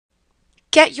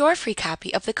Get your free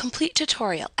copy of the complete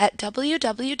tutorial at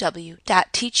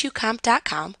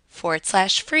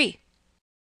www.teachucomp.com/free.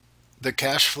 The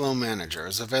Cashflow Manager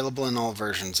is available in all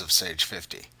versions of Sage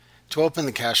 50. To open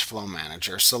the Cashflow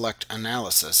Manager, select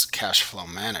Analysis Cashflow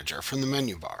Manager from the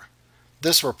menu bar.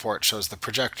 This report shows the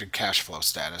projected cash flow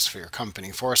status for your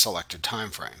company for a selected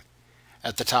time frame.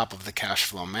 At the top of the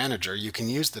Cashflow Manager, you can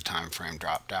use the time frame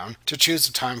drop-down to choose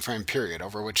a time frame period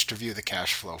over which to view the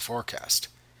cash flow forecast.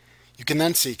 You can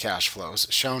then see cash flows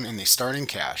shown in the Starting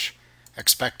Cash,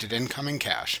 Expected Incoming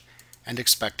Cash, and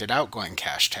Expected Outgoing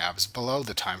Cash tabs below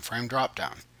the time frame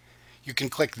drop-down. You can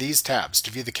click these tabs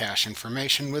to view the cash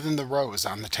information within the rows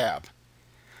on the tab.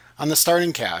 On the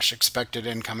Starting Cash, Expected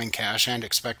Incoming Cash, and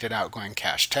Expected Outgoing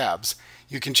Cash tabs,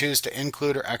 you can choose to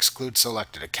include or exclude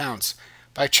selected accounts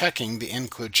by checking the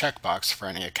Include checkbox for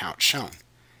any account shown.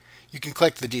 You can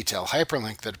click the detail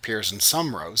hyperlink that appears in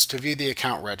some rows to view the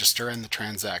account register and the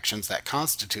transactions that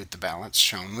constitute the balance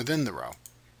shown within the row.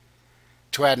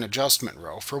 To add an adjustment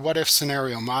row for what-if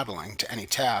scenario modeling to any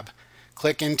tab,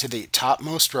 click into the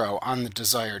topmost row on the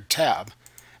desired tab,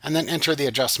 and then enter the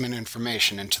adjustment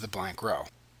information into the blank row.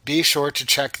 Be sure to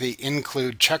check the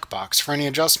Include checkbox for any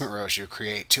adjustment rows you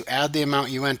create to add the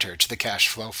amount you enter to the cash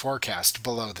flow forecast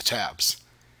below the tabs.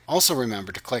 Also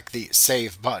remember to click the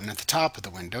Save button at the top of the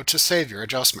window to save your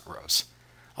adjustment rows.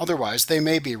 Otherwise, they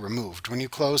may be removed when you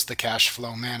close the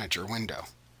Cashflow Manager window.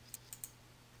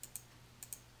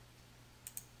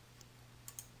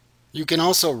 You can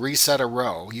also reset a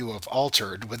row you have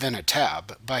altered within a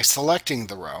tab by selecting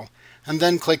the row and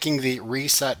then clicking the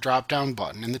Reset drop-down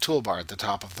button in the toolbar at the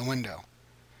top of the window.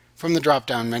 From the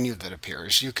drop-down menu that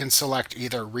appears, you can select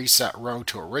either Reset Row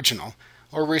to Original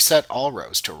or Reset All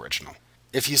Rows to Original.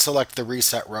 If you select the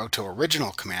Reset Row to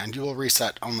Original command, you will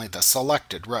reset only the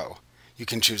selected row. You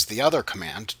can choose the other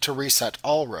command to reset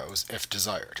all rows if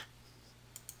desired.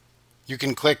 You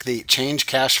can click the Change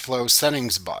Cash Flow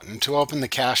Settings button to open the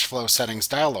Cash Flow Settings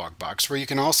dialog box, where you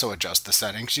can also adjust the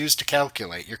settings used to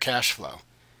calculate your cash flow.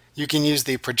 You can use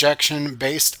the Projection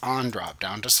Based On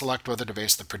drop-down to select whether to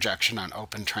base the projection on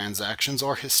open transactions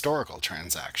or historical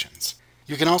transactions.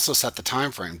 You can also set the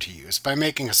time frame to use by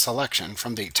making a selection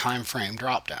from the Time Frame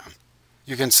drop-down.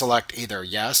 You can select either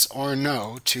Yes or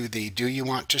No to the Do You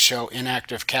Want to Show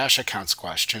Inactive Cash Accounts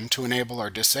question to enable or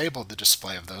disable the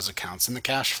display of those accounts in the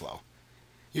cash flow.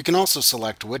 You can also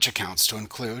select which accounts to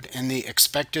include in the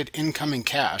Expected Incoming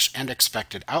Cash and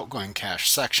Expected Outgoing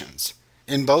Cash sections.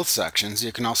 In both sections,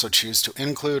 you can also choose to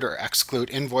include or exclude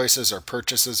invoices or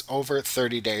purchases over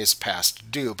 30 days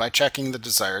past due by checking the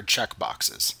desired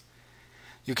checkboxes.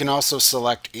 You can also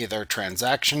select either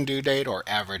Transaction Due Date or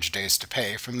Average Days to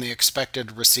Pay from the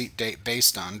Expected Receipt Date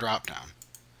Based On drop-down.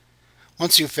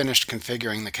 Once you've finished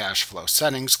configuring the cash flow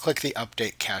settings, click the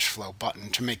Update Cash Flow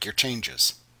button to make your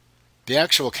changes. The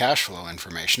actual cash flow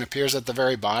information appears at the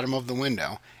very bottom of the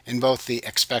window in both the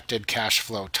Expected Cash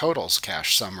Flow Totals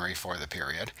cash summary for the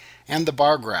period and the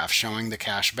bar graph showing the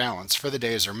cash balance for the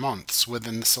days or months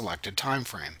within the selected time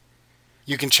frame.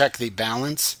 You can check the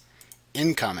Balance,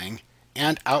 Incoming,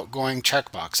 and Outgoing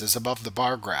checkboxes above the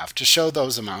bar graph to show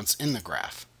those amounts in the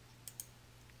graph.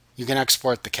 You can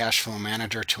export the Cashflow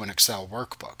Manager to an Excel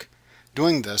workbook.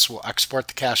 Doing this will export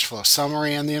the cash flow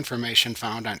summary and the information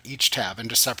found on each tab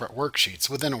into separate worksheets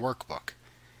within a workbook.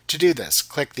 To do this,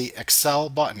 click the Excel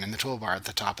button in the toolbar at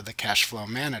the top of the Cashflow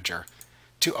Manager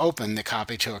to open the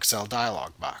Copy to Excel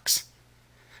dialog box.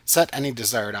 Set any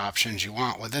desired options you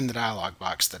want within the dialog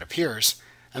box that appears,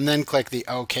 and then click the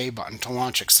OK button to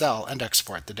launch Excel and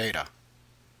export the data.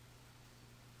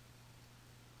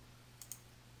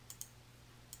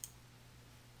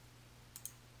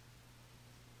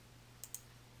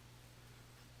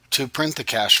 To print the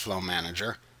Cashflow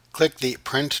Manager, click the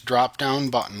Print drop-down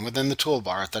button within the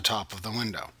toolbar at the top of the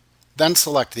window. Then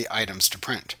select the items to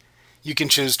print. You can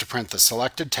choose to print the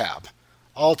selected tab,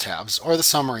 all tabs, or the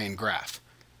summary and graph.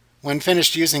 When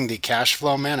finished using the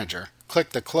Cashflow Manager, click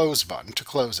the Close button to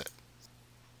close it.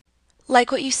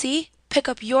 Like what you see? Pick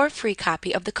up your free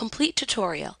copy of the complete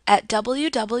tutorial at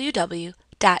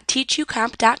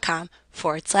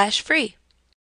www.teachucomp.com/free.